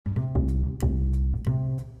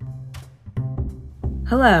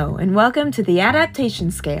Hello, and welcome to the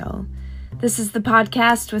Adaptation Scale. This is the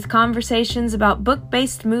podcast with conversations about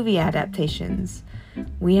book-based movie adaptations.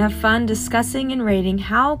 We have fun discussing and rating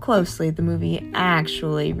how closely the movie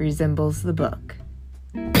actually resembles the book.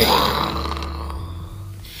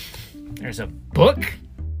 There's a book?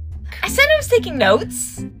 I said I was taking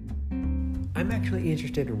notes. I'm actually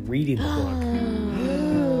interested in reading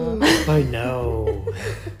the book. I know.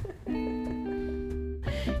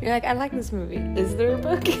 You're like, I like this movie. Is there a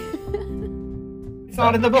book? It's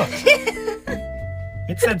not in the book.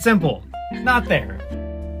 It's that simple. Not there.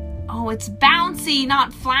 Oh, it's bouncy,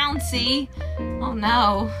 not flouncy. Oh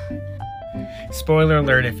no. Spoiler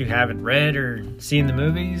alert if you haven't read or seen the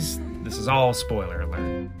movies. This is all spoiler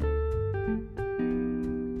alert.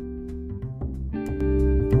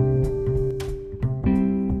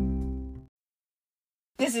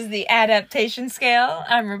 This is the Adaptation Scale.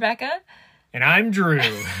 I'm Rebecca. And I'm Drew.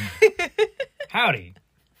 Howdy.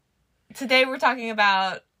 Today we're talking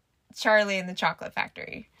about Charlie and the Chocolate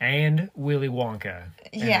Factory. And Willy Wonka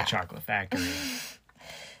and the Chocolate Factory.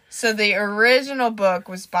 So the original book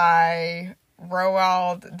was by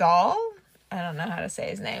Roald Dahl. I don't know how to say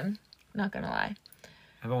his name. Not gonna lie.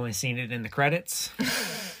 I've only seen it in the credits.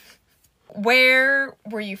 Where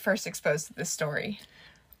were you first exposed to this story?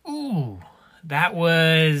 Ooh, that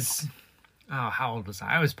was... Oh, how old was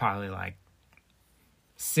I? I was probably like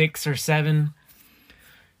 6 or 7.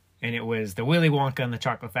 And it was the Willy Wonka and the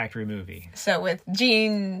Chocolate Factory movie. So with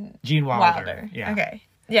Gene Wilder. Yeah. Okay.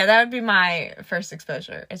 Yeah, that would be my first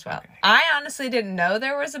exposure as well. Okay. I honestly didn't know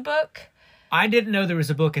there was a book. I didn't know there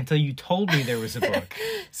was a book until you told me there was a book.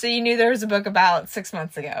 So you knew there was a book about 6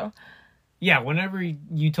 months ago. Yeah, whenever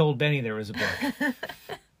you told Benny there was a book.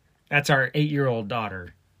 That's our 8-year-old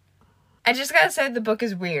daughter. I just gotta say the book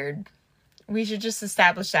is weird. We should just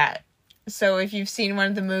establish that. So if you've seen one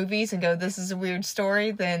of the movies and go, this is a weird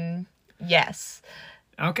story, then yes.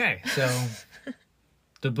 Okay, so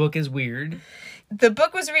the book is weird. The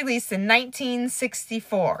book was released in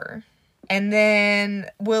 1964. And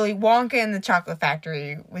then Willy Wonka and the Chocolate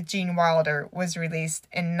Factory with Gene Wilder was released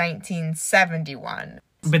in 1971.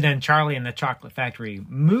 But then Charlie and the Chocolate Factory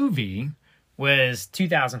movie was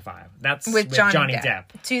 2005. That's with Johnny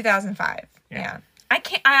Depp. 2005, yeah.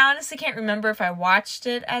 I honestly can't remember if I watched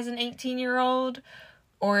it as an 18-year-old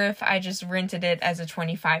or if I just rented it as a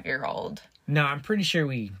 25-year-old. No, I'm pretty sure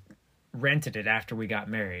we rented it after we got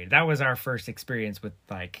married. That was our first experience with,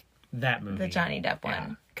 like, that movie. The Johnny Depp one.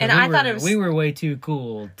 Yeah. And I thought it was... We were way too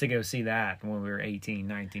cool to go see that when we were 18,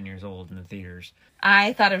 19 years old in the theaters.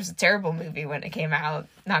 I thought it was a terrible movie when it came out,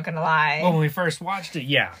 not gonna lie. Well, when we first watched it,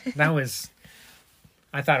 yeah. That was...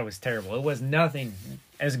 I thought it was terrible. It was nothing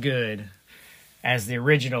as good as the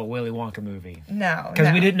original Willy Wonka movie. No.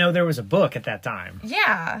 Because we didn't know there was a book at that time.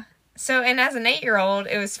 Yeah. So, and as an 8-year-old,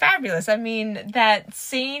 it was fabulous. I mean, that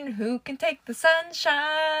scene, who can take the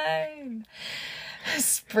sunshine?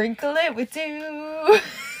 Sprinkle it with dew.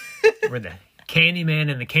 Where the candy man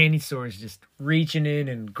in the candy store is just reaching in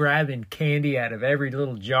and grabbing candy out of every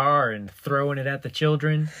little jar and throwing it at the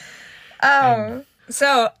children. Oh.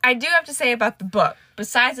 So, I do have to say about the book,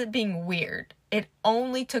 besides it being weird, it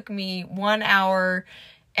only took me 1 hour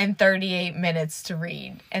and 38 minutes to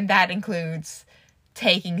read. And that includes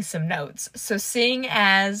taking some notes. So seeing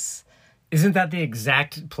as... Isn't that the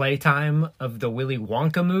exact playtime of the Willy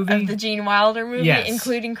Wonka movie? Of the Gene Wilder movie, yes.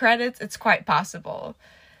 Including credits? It's quite possible.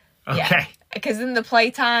 Okay. Yeah. Because then the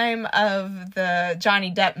playtime of the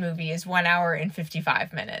Johnny Depp movie is 1 hour and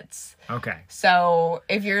 55 minutes. Okay. So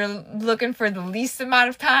if you're looking for the least amount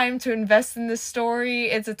of time to invest in this story,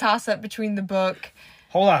 it's a toss-up between the book.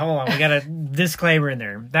 Hold on. We got a disclaimer in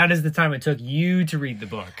there. That is the time it took you to read the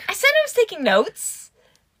book. I said I was taking notes.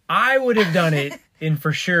 I would have done it in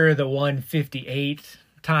for sure the 1:58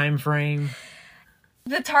 time frame.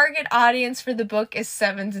 The target audience for the book is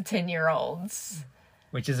 7 to 10-year-olds.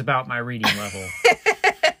 Which is about my reading level.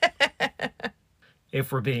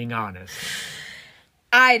 If we're being honest.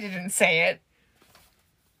 I didn't say it.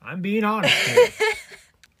 I'm being honest here.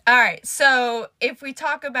 Alright, so if we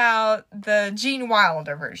talk about the Gene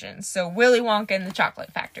Wilder version, so Willy Wonka and the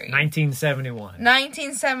Chocolate Factory. 1971.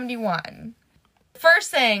 1971.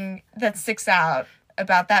 First thing that sticks out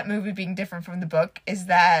about that movie being different from the book is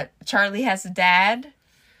that Charlie has a dad.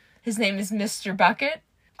 His name is Mr. Bucket.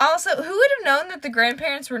 Also, who would have known that the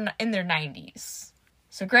grandparents were in their 90s?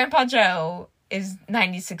 So Grandpa Joe is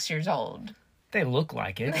 96 years old. They look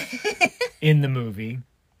like it in the movie.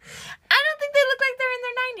 I don't think they look like they're in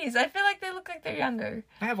their 90s. I feel like they look like they're younger.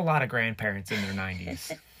 I have a lot of grandparents in their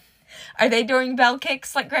 90s. Are they doing bell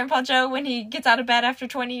kicks like Grandpa Joe when he gets out of bed after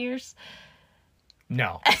 20 years?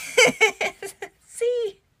 No.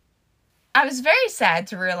 see. I was very sad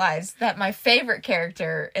to realize that my favorite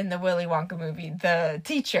character in the Willy Wonka movie, the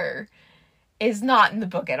teacher, is not in the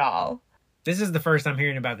book at all. This is the first I'm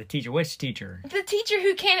hearing about the teacher. Which teacher? The teacher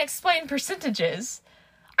who can't explain percentages.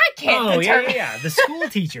 I can't determine. yeah. The school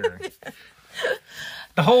teacher.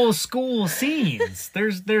 The whole school scenes.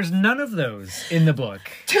 There's none of those in the book.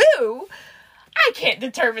 2? I can't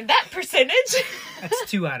determine that percentage. That's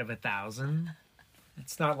 2 out of 1,000.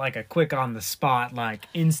 It's not like a quick on the spot, like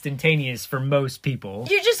instantaneous for most people.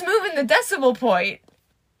 You're just moving the decimal point.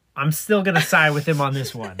 I'm still gonna side with him on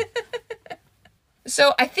this one.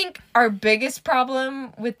 So I think our biggest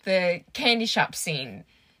problem with the candy shop scene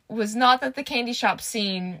was not that the candy shop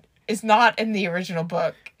scene is not in the original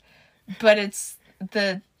book, but it's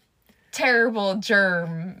the terrible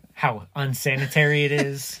germ. How unsanitary it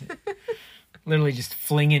is. Literally just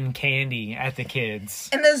flinging candy at the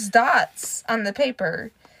kids. And those dots on the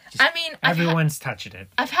paper. I mean, everyone's touching it.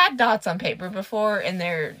 I've had dots on paper before, and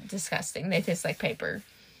they're disgusting. They taste like paper.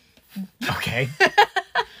 Okay.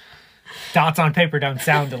 Dots on paper don't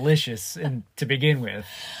sound delicious to begin with.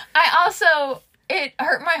 It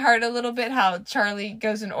hurt my heart a little bit how Charlie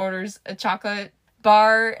goes and orders a chocolate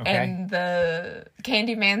bar, and the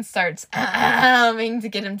candy man starts humming to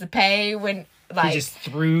get him to pay when... He just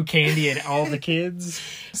threw candy at all the kids.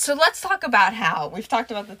 So let's talk about how we've talked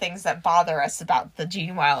about the things that bother us about the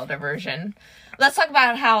Gene Wilder version. Let's talk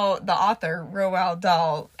about how the author, Roald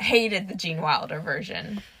Dahl, hated the Gene Wilder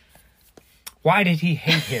version. Why did he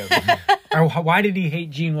hate him? Or why did he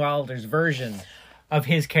hate Gene Wilder's version of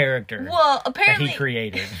his character? Well, apparently... that he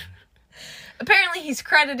created. Apparently he's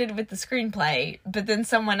credited with the screenplay, but then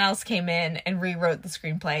someone else came in and rewrote the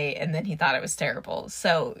screenplay, and then he thought it was terrible.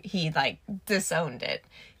 So he, disowned it.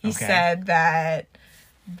 He said that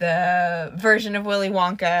the version of Willy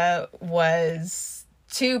Wonka was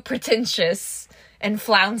too pretentious and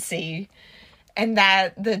flouncy, and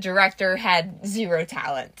that the director had zero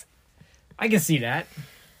talent. I can see that.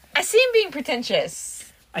 I see him being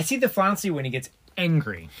pretentious. I see the flouncy when he gets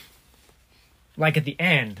angry. Like at the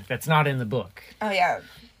end, that's not in the book. Oh, yeah.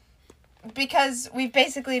 Because we've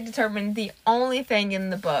basically determined the only thing in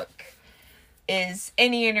the book is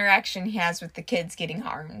any interaction he has with the kids getting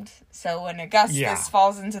harmed. So when Augustus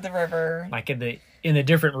falls into the river... Like in the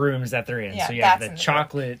different rooms that they're in. Yeah, so you have the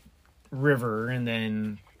chocolate river and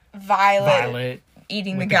then... Violet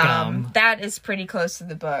eating the gum. That is pretty close to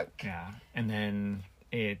the book. Yeah. And then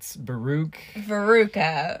it's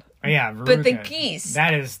Veruca. Oh, yeah, Veruca. But the geese.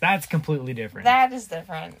 That's completely different. That is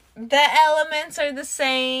different. The elements are the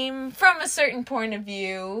same from a certain point of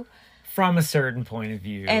view. From a certain point of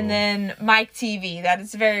view. And then Mike TV, that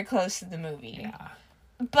is very close to the movie. Yeah.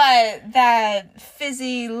 But that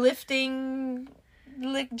fizzy lifting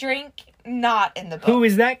drink, not in the book. Who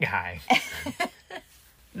is that guy?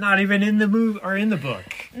 Not even in the movie or in the book.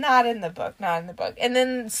 Not in the book. And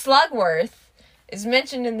then Slugworth is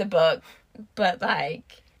mentioned in the book, but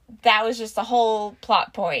that was just a whole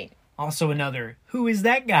plot point. Also another, who is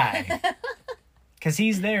that guy? Because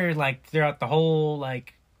he's there, throughout the whole,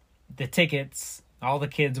 the tickets, all the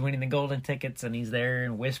kids winning the golden tickets, and he's there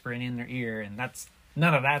and whispering in their ear, and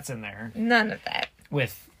none of that's in there. None of that.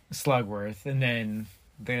 With Slugworth. And then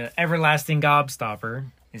the Everlasting Gobstopper.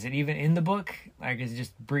 Is it even in the book? Is it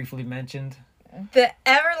just briefly mentioned? The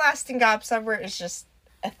Everlasting Gobstopper is just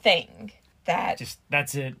a thing.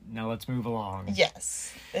 That's it. Now let's move along.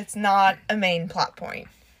 Yes. It's not a main plot point.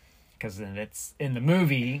 Because then it's in the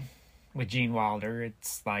movie with Gene Wilder,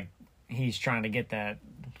 it's he's trying to get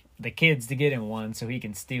the kids to get him one so he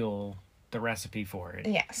can steal the recipe for it.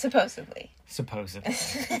 Yeah, supposedly.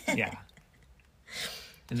 Yeah.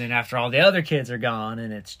 And then after all the other kids are gone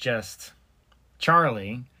and it's just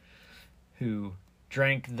Charlie who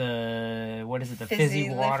drank the fizzy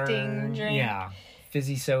water drink. Yeah,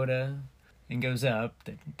 fizzy soda, and goes up.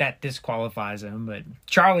 That disqualifies him, but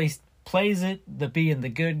Charlie plays it, being the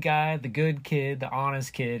good guy, the good kid, the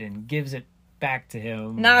honest kid, and gives it back to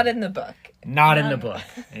him. Not in the book. Not in the book.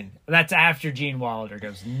 And that's after Gene Wilder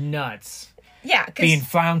goes nuts. Yeah, being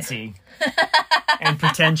flouncy and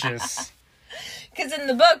pretentious. Because in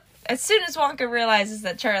the book, as soon as Wonka realizes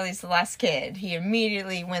that Charlie's the last kid, he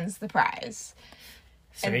immediately wins the prize.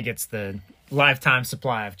 So he gets the lifetime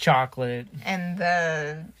supply of chocolate. And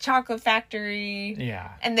the chocolate factory.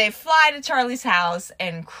 Yeah. And they fly to Charlie's house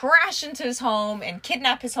and crash into his home and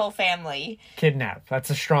kidnap his whole family. Kidnap. That's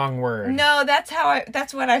a strong word. No,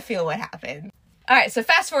 that's what I feel what happened. Alright, so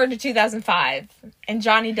fast forward to 2005. And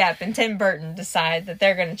Johnny Depp and Tim Burton decide that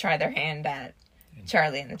they're going to try their hand at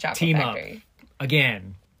Charlie and the Chocolate Team Factory. Up.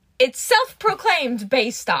 Again. It's self-proclaimed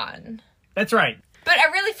based on. That's right. But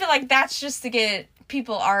I really feel like that's just to get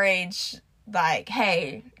people our age, like,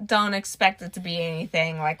 hey, don't expect it to be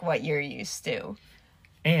anything like what you're used to.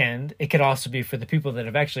 And it could also be for the people that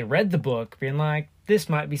have actually read the book, being like, this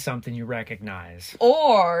might be something you recognize.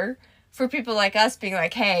 Or for people like us being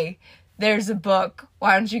like, hey, there's a book.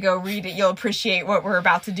 Why don't you go read it? You'll appreciate what we're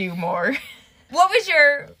about to do more. What was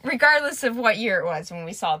regardless of what year it was when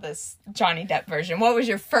we saw this Johnny Depp version, what was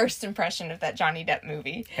your first impression of that Johnny Depp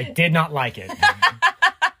movie? I did not like it.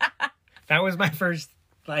 That was my first,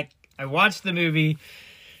 I watched the movie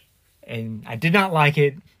and I did not like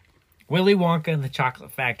it. Willy Wonka and the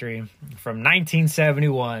Chocolate Factory from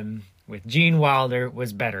 1971 with Gene Wilder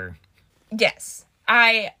was better. Yes.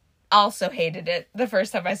 I also hated it the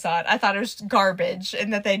first time I saw it. I thought it was garbage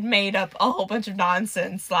and that they'd made up a whole bunch of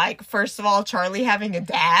nonsense. Like, first of all, Charlie having a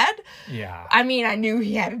dad. Yeah. I mean, I knew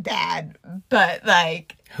he had a dad, but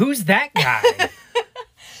like... Who's that guy?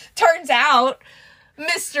 Turns out,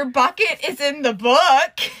 Mr. Bucket is in the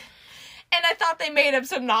book. And I thought they made up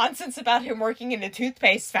some nonsense about him working in a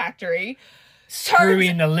toothpaste factory.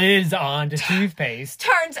 Screwing the lids onto toothpaste.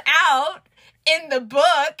 Turns out, in the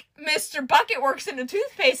book, Mr. Bucket works in a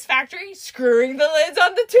toothpaste factory, screwing the lids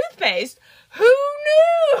on the toothpaste. Who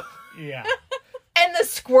knew? Yeah. And the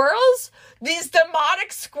squirrels, these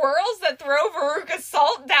demonic squirrels that throw Veruca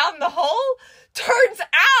salt down the hole, turns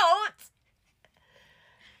out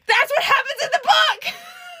that's what happens in the book.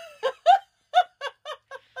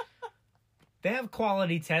 They have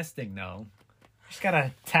quality testing, though. Just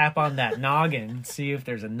gotta tap on that noggin, see if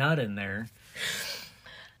there's a nut in there.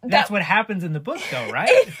 That's what happens in the book, though, right?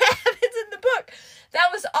 It happens in the book. That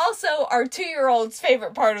was also our 2-year-old's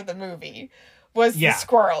favorite part of the movie, was the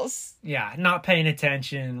squirrels. Yeah, not paying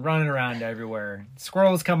attention, running around everywhere.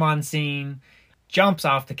 Squirrels come on scene, jumps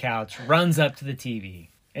off the couch, runs up to the TV,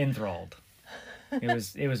 enthralled.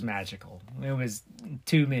 It was magical. It was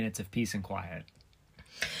 2 minutes of peace and quiet.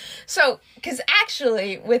 So, because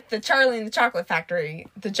actually, with the Charlie and the Chocolate Factory,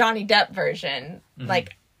 the Johnny Depp version,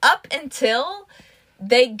 like, up until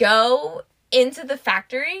they go into the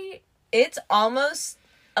factory, it's almost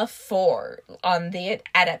a 4 on the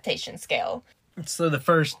adaptation scale. So the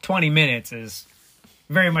first 20 minutes is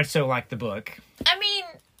very much so like the book. I mean,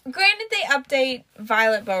 granted they update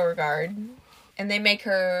Violet Beauregard, and they make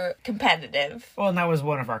her competitive. Well, and that was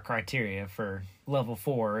one of our criteria for level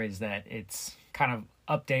 4, is that it's kind of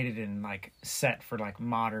updated and like set for like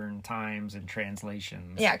modern times and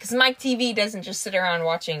translations. Yeah, because Mike TV doesn't just sit around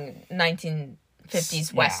watching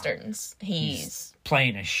 1950s westerns. He's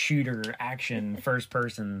playing a shooter action first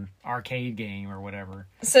person arcade game or whatever.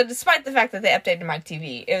 So despite the fact that they updated Mike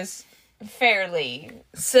TV, it was fairly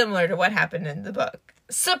similar to what happened in the book.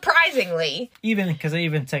 Surprisingly. Even because they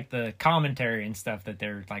even take the commentary and stuff that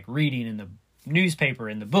they're like reading in the newspaper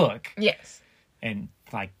in the book. Yes. And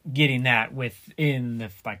like getting that within the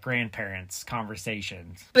like grandparents'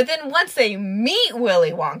 conversations. But then once they meet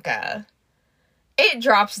Willy Wonka, it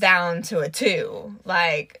drops down to a 2.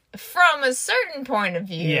 Like, from a certain point of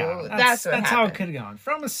view, that's how it could have gone.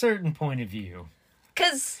 From a certain point of view.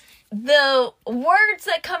 Because the words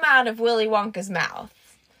that come out of Willy Wonka's mouth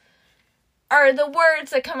are the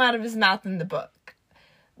words that come out of his mouth in the book.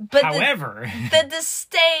 But however, the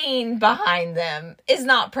disdain behind them is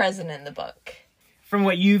not present in the book. From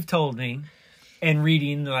what you've told me and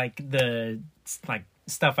reading like the like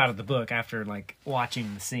stuff out of the book after like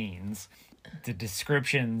watching the scenes, the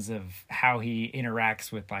descriptions of how he interacts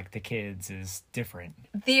with like the kids is different.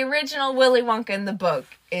 The original Willy Wonka in the book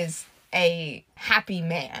is a happy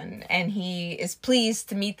man, and he is pleased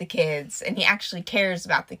to meet the kids, and he actually cares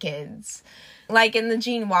about the kids. Like in the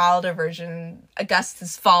Gene Wilder version,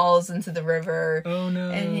 Augustus falls into the river. Oh no.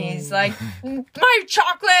 And he's like, my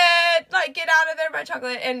chocolate! Like, get out of there, my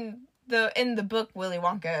chocolate! And in the book, Willy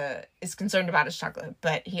Wonka is concerned about his chocolate,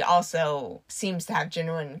 but he also seems to have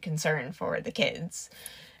genuine concern for the kids.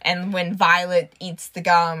 And when Violet eats the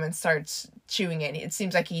gum and starts chewing it, it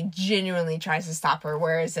seems like he genuinely tries to stop her,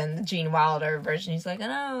 whereas in the Gene Wilder version, he's like, oh,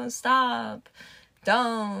 no, stop.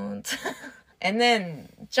 Don't. And then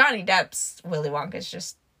Johnny Depp's Willy Wonka is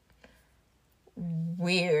just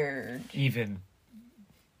weird. Even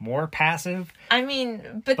more passive? I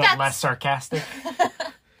mean, but that's... less sarcastic?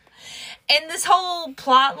 And this whole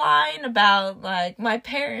plot line about, like, my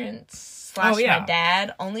parents / my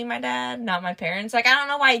dad, only my dad, not my parents. Like, I don't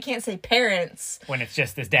know why he can't say parents. When it's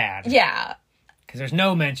just his dad. Yeah. Because there's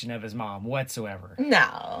no mention of his mom whatsoever.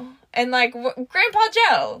 No. And, like, Grandpa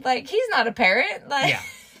Joe, like, he's not a parent. Like... Yeah.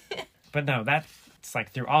 But no, that's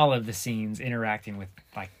like through all of the scenes interacting with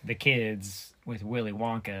like the kids with Willy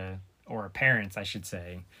Wonka, or parents, I should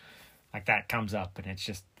say. Like that comes up, and it's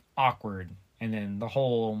just awkward. And then the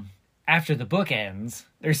whole, after the book ends,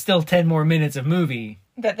 there's still 10 more minutes of movie.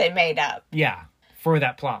 That they made up. Yeah, for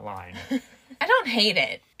that plot line. I don't hate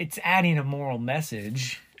it. It's adding a moral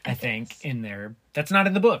message, I think, in there. That's not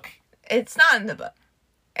in the book. It's not in the book.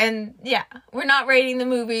 And yeah, we're not rating the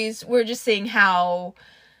movies. We're just seeing how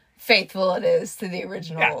faithful it is to the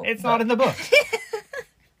original. Yeah, it's not in the book.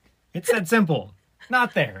 It's that simple.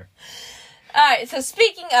 Not there. All right, so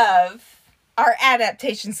speaking of our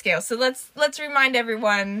adaptation scale, so let's remind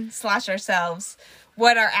everyone / ourselves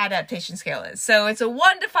what our adaptation scale is. So it's a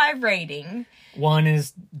 1 to 5 rating. 1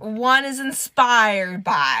 is inspired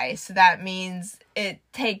by, so that means it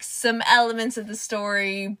takes some elements of the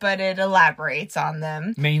story, but it elaborates on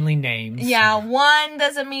them. Mainly names. Yeah, 1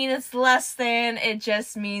 doesn't mean it's less than, it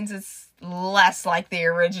just means it's less like the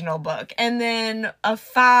original book. And then a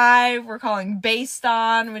 5 we're calling based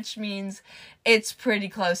on, which means it's pretty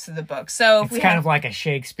close to the book. So it's kind of like a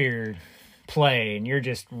Shakespeare play, and you're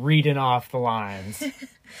just reading off the lines.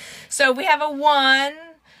 So if we have a 1,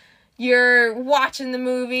 you're watching the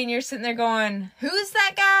movie and you're sitting there going, who's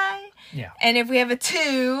that guy? Yeah. And if we have a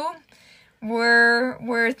 2,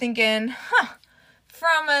 we're thinking,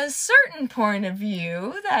 from a certain point of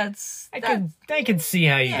view, I could see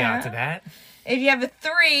how you got to that. If you have a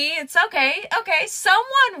 3, it's okay,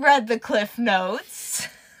 someone read the Cliff Notes.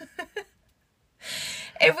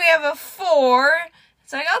 If we have a 4,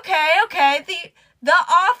 it's like, okay, the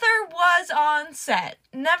author was on set.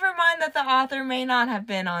 Never mind that the author may not have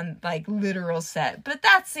been on, like, literal set. But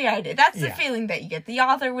that's the idea. That's the feeling that you get. The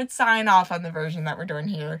author would sign off on the version that we're doing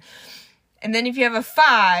here. And then if you have a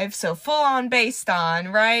 5, so full on based on,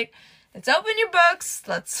 right? Let's open your books.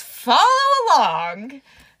 Let's follow along.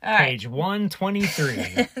 All right. Page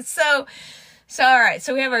 123. So all right.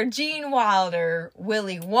 So we have our Gene Wilder,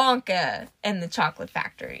 Willy Wonka, and the Chocolate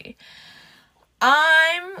Factory.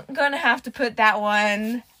 I'm going to have to put that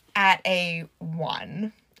one at a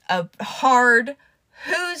 1. A hard,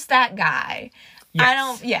 who's that guy?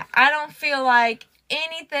 Yes. I don't feel like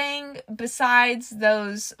anything besides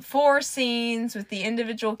those 4 scenes with the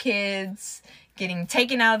individual kids getting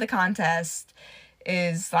taken out of the contest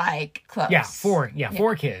is, like, close. Yeah,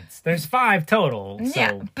 4 kids. There's 5 total. So.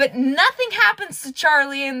 Yeah, but nothing happens to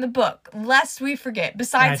Charlie in the book, lest we forget,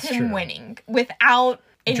 besides That's him true. winning, without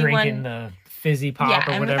anyone... Drinking the fizzy pop or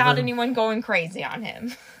whatever. and without anyone going crazy on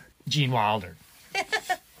him. Gene Wilder.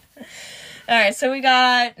 Alright, so we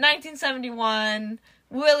got 1971,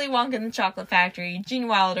 Willy Wonka and the Chocolate Factory, Gene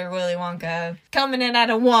Wilder, Willy Wonka, coming in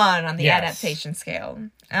at a 1 on the adaptation scale.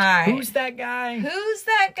 Alright. Who's that guy? Who's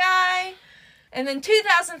that guy? And then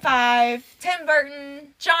 2005, Tim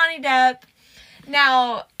Burton, Johnny Depp.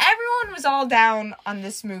 Now, everyone was all down on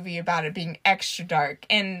this movie about it being extra dark.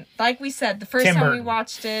 And like we said, the first time we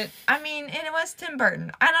watched it, and it was Tim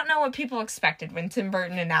Burton. I don't know what people expected when Tim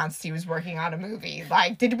Burton announced he was working on a movie.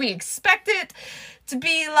 Like, did we expect it to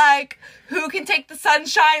be like, Who Can Take the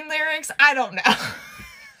Sunshine lyrics? I don't know.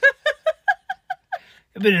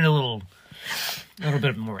 I've been in a little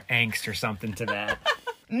bit more angst or something to that.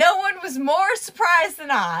 No one was more surprised than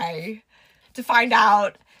I to find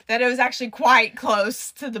out that it was actually quite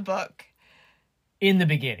close to the book. In the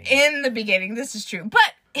beginning. This is true.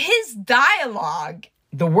 But his dialogue...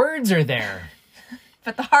 The words are there.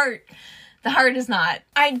 But the heart is not.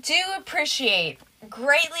 I do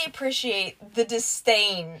greatly appreciate the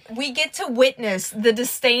disdain. We get to witness the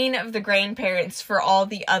disdain of the grandparents for all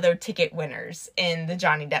the other ticket winners in the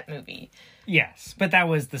Johnny Depp movie. Yes, but that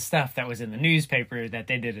was the stuff that was in the newspaper that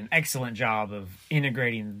they did an excellent job of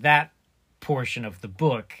integrating that portion of the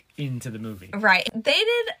book into the movie. Right. They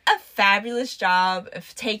did a fabulous job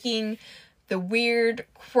of taking the weird,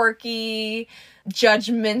 quirky,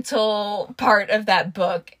 judgmental part of that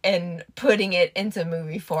book and putting it into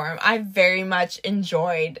movie form. I very much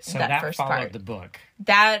enjoyed that first part. So that followed the book.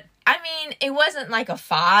 It wasn't like a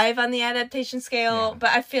 5 on the adaptation scale, but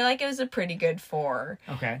I feel like it was a pretty good 4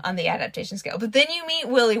 on the adaptation scale. But then you meet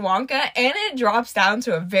Willy Wonka, and it drops down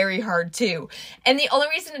to a very hard 2. And the only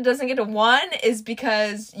reason it doesn't get a 1 is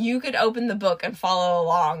because you could open the book and follow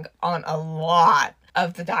along on a lot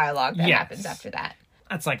of the dialogue that happens after that.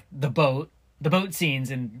 That's like the boat scenes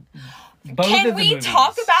in both of the movies. Can we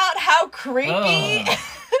talk about how creepy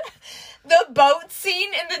the boat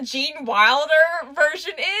scene in the Gene Wilder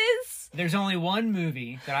version is? There's only one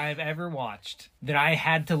movie that I have ever watched that I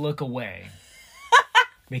had to look away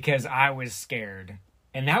because I was scared.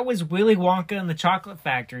 And that was Willy Wonka and the Chocolate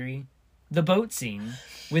Factory, the boat scene,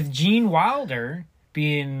 with Gene Wilder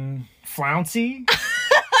being flouncy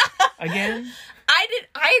again.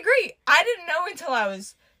 I agree. I didn't know until I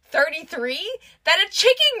was 33 that a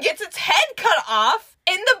chicken gets its head cut off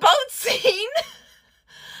in the boat scene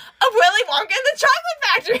of Willy Wonka and the Chocolate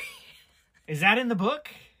Factory. Is that in the book?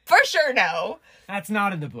 For sure, no. That's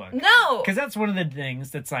not in the book. No. Because that's one of the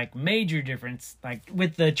things that's like major difference. Like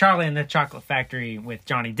with the Charlie and the Chocolate Factory with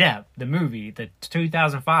Johnny Depp, the movie, the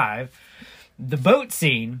 2005, the boat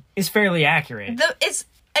scene is fairly accurate. It's,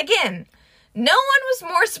 again, no one was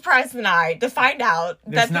more surprised than I to find out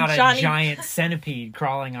There's that not the a giant centipede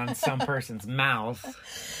crawling on some person's mouth.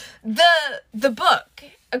 The book,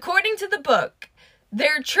 according to the book,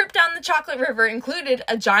 their trip down the Chocolate River included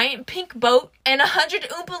a giant pink boat and 100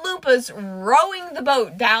 Oompa Loompas rowing the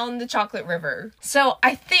boat down the Chocolate River. So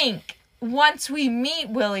I think once we meet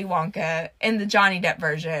Willy Wonka in the Johnny Depp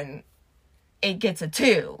version, it gets a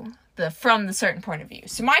 2, from the certain point of view.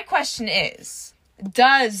 So my question is,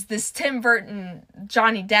 does this Tim Burton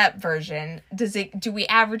Johnny Depp version, do we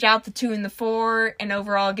average out the 2 and the 4 and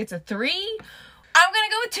overall it gets a 3? I'm going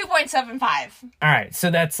to go with 2.75. All right,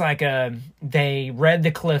 so that's like they read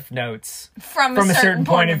the Cliff Notes From a certain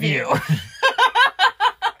point of view. All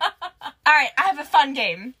right, I have a fun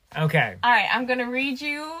game. Okay. All right, I'm going to read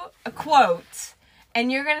you a quote,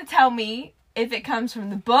 and you're going to tell me if it comes from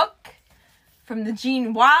the book, from the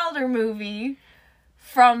Gene Wilder movie,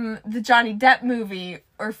 from the Johnny Depp movie,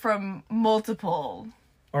 or from multiple.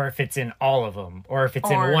 Or if it's in all of them. Or if it's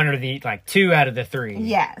in one or the, like, 2 out of the 3.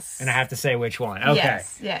 Yes. And I have to say which one. Okay.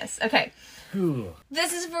 Yes. Okay. Ooh.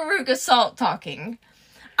 This is Veruca Salt talking.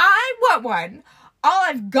 I want one. All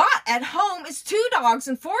I've got at home is 2 dogs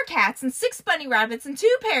and 4 cats and 6 bunny rabbits and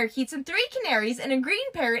 2 parakeets and 3 canaries and a green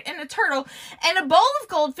parrot and a turtle and a bowl of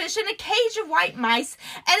goldfish and a cage of white mice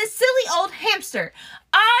and a silly old hamster.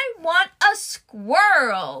 I want a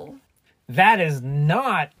squirrel. That is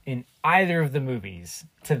not in either of the movies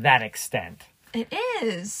to that extent. It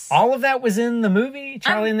is. All of that was in the movie,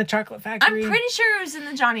 Charlie and the Chocolate Factory? I'm pretty sure it was in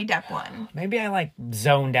the Johnny Depp one. Maybe I, like,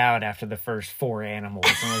 zoned out after the first 4 animals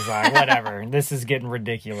and was like, whatever, this is getting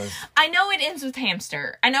ridiculous. I know it ends with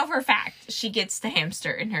hamster. I know for a fact she gets the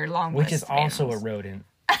hamster in her long Which list is of also animals. a rodent.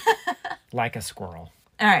 Like a squirrel.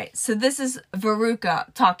 All right, so this is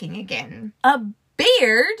Veruca talking again. A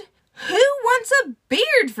beard? Who wants a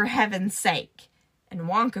beard, for heaven's sake? And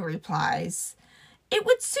Wonka replies, it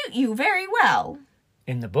would suit you very well.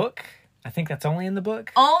 In the book? I think that's only in the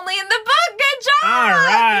book. Only in the book. Good job. All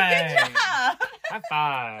right. Good job. High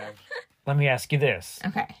five. Let me ask you this.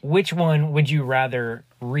 Okay. Which one would you rather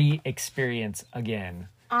re-experience again?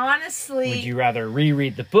 Honestly. Would you rather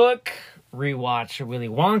reread the book, rewatch Willy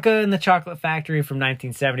Wonka and the Chocolate Factory from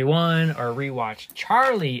 1971, or rewatch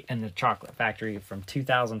Charlie and the Chocolate Factory from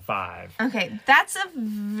 2005? Okay, that's a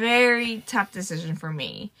very tough decision for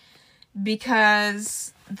me.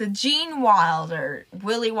 Because the Gene Wilder,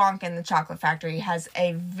 Willy Wonka and the Chocolate Factory has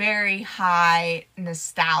a very high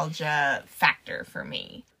nostalgia factor for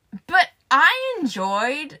me. But I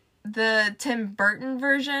enjoyed the Tim Burton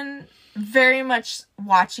version very much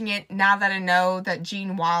watching it now that I know that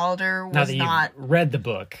Gene Wilder was now that not... you've read the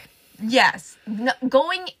book. Yes.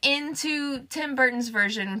 Going into Tim Burton's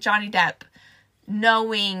version with Johnny Depp,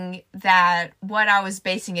 knowing that what I was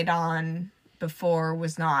basing it on before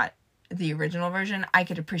was not the original version, I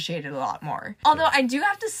could appreciate it a lot more. Although I do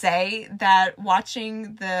have to say that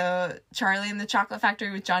watching the Charlie and the Chocolate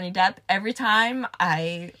Factory with Johnny Depp, every time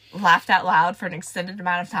I laughed out loud for an extended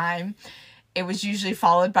amount of time, it was usually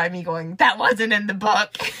followed by me going, that wasn't in the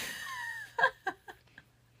book.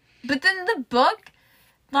 But then the book,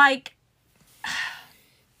 like,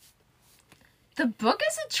 the book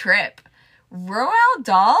is a trip. Roald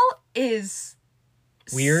Dahl is...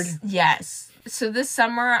 Weird? Yes. So this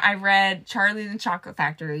summer I read Charlie and the Chocolate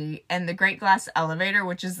Factory and The Great Glass Elevator,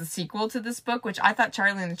 which is the sequel to this book, which I thought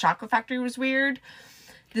Charlie and the Chocolate Factory was weird.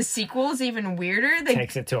 The sequel is even weirder. They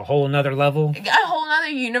Takes it to a whole nother level. a whole other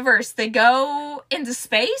universe. They go into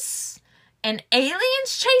space and aliens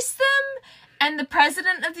chase them and the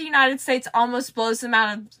president of the United States almost blows them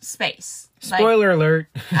out of space. Spoiler alert.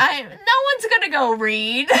 No one's gonna go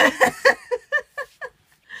read.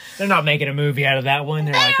 They're not making a movie out of that one.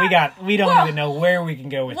 They're like, we don't even know where we can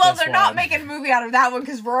go with this Well, they're not one. making a movie out of that one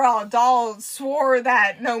because Roald Dahl swore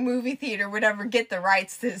that no movie theater would ever get the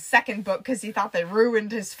rights to his second book because he thought they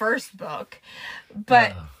ruined his first book.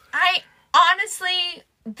 But I honestly,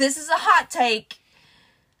 this is a hot take.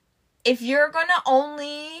 If you're gonna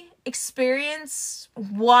only experience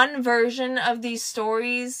one version of these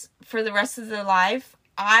stories for the rest of their life,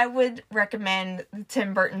 I would recommend the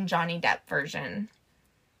Tim Burton Johnny Depp version.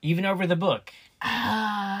 Even over the book.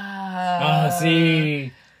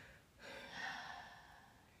 See,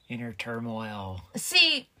 Inner turmoil.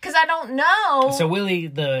 because I don't know. So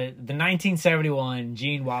the 1971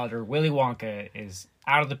 Gene Wilder Willy Wonka is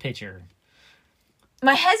out of the picture.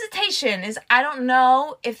 My hesitation is I don't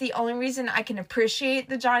know if the only reason I can appreciate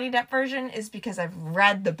the Johnny Depp version is because I've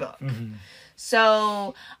read the book. Mm-hmm.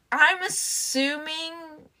 So I'm assuming,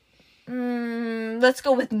 let's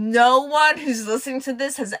go with no one who's listening to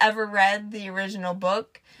this has ever read the original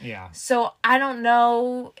book. Yeah. So I don't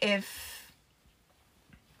know if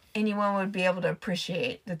anyone would be able to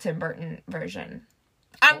appreciate the Tim Burton version.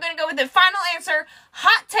 I'm going to go with the final answer.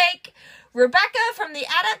 Hot take. Rebecca from the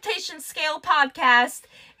Adaptation Scale podcast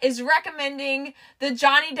is recommending the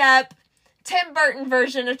Johnny Depp, Tim Burton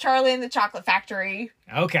version of Charlie and the Chocolate Factory.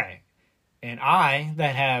 Okay. And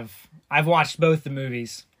I've watched both the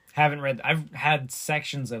movies. I've had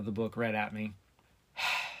sections of the book read at me.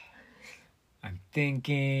 I'm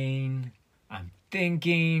thinking.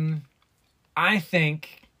 I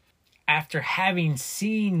think after having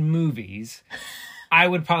seen movies, I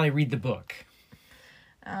would probably read the book.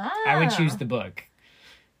 I would choose the book.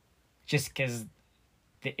 Just because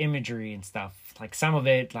the imagery and stuff, like some of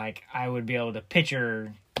it, like I would be able to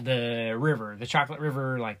picture the river, the chocolate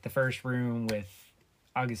river, like the first room with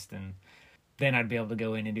Augustin. Then I'd be able to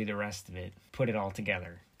go in and do the rest of it, put it all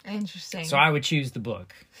together. Interesting. So I would choose the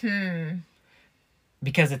book.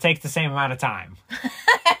 Because it takes the same amount of time.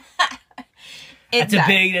 That's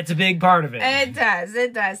a big part of it. It does.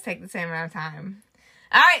 It does take the same amount of time.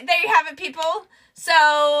 All right, there you have it, people.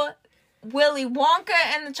 So, Willy Wonka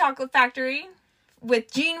and the Chocolate Factory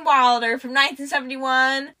with Gene Wilder from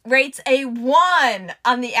 1971 rates a 1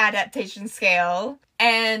 on the adaptation scale.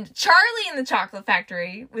 And Charlie and the Chocolate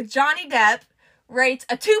Factory with Johnny Depp rates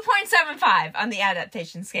a 2.75 on the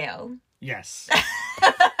adaptation scale. Yes.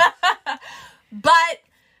 But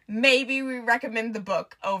maybe we recommend the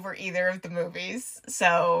book over either of the movies.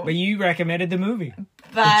 So, But you recommended the movie.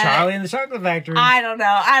 but The Charlie and the Chocolate Factory. I don't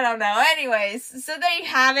know. Anyways, so there you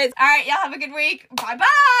have it. All right, y'all have a good week.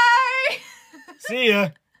 Bye-bye. See ya.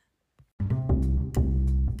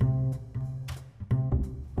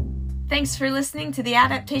 Thanks for listening to the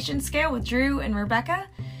Adaptation Scale with Drew and Rebecca.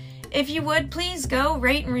 If you would, please go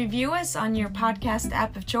rate and review us on your podcast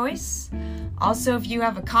app of choice. Also, if you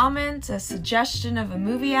have a comment, a suggestion of a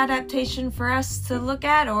movie adaptation for us to look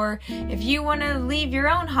at, or if you want to leave your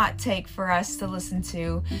own hot take for us to listen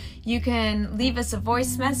to, you can leave us a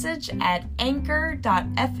voice message at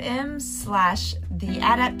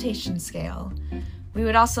anchor.fm/theadaptationscale. We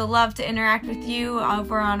would also love to interact with you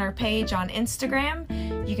over on our page on Instagram.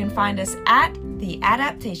 You can find us at The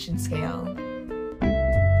Adaptation Scale.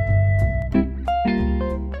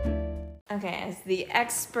 Okay, as the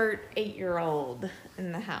expert 8-year-old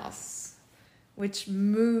in the house, which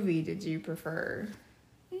movie did you prefer?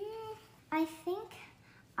 I think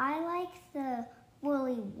I like the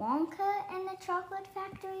Willy Wonka and the Chocolate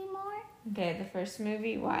Factory more. Okay, the first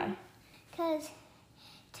movie, why? Because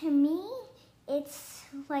to me, it's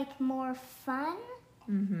like more fun.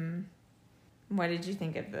 What did you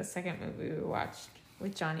think of the second movie we watched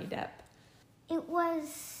with Johnny Depp? It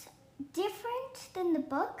was different than the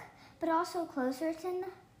book, but also closer to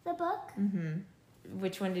the book.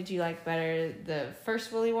 Which one did you like better, the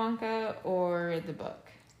first Willy Wonka or the book?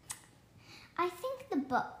 I think the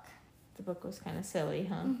book. The book was kind of silly,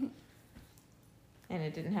 huh? And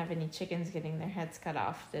it didn't have any chickens getting their heads cut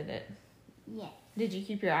off, did it? Yeah. Did you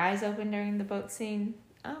keep your eyes open during the boat scene?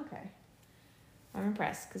 Oh, okay. I'm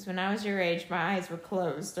impressed, because when I was your age, my eyes were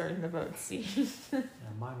closed during the boat scene. Yeah,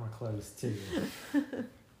 mine were closed too.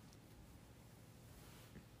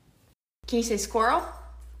 Can you say squirrel?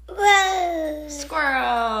 Whoa!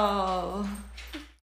 Squirrel.